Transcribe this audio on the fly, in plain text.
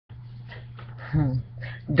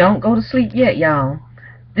Don't go to sleep yet, y'all.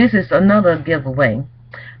 This is another giveaway.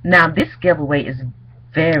 Now, this giveaway is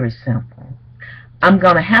very simple. I'm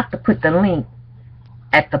going to have to put the link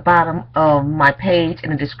at the bottom of my page in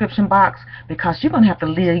the description box because you're going to have to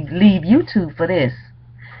leave YouTube for this.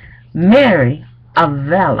 Mary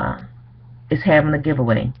Avella is having a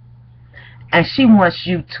giveaway, and she wants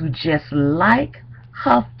you to just like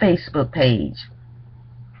her Facebook page.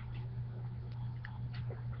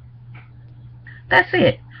 That's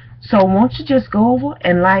it. So won't you just go over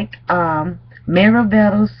and like Mary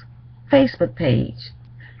Avella's Facebook page.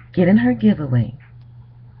 Get in her giveaway.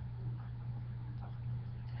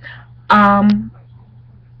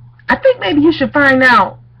 I think maybe you should find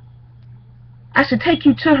out. I should take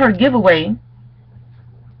you to her giveaway,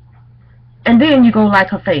 and then you go like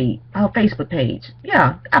her Facebook page.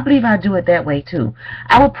 Yeah, I believe I'll do it that way too.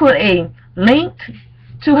 I will put a link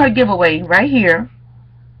to her giveaway right here,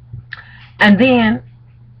 and then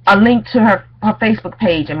a link to her Facebook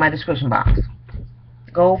page in my description box.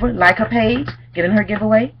 Go over, like her page, get in her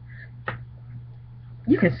giveaway.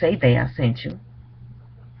 You can say there I sent you,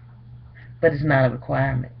 but it's not a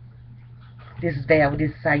requirement. This is there.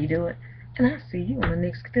 This is how you do it. And I'll see you on the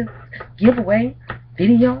next giveaway,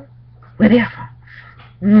 video, whatever.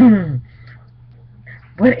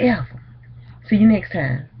 Whatever. See you next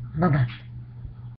time. Bye-bye.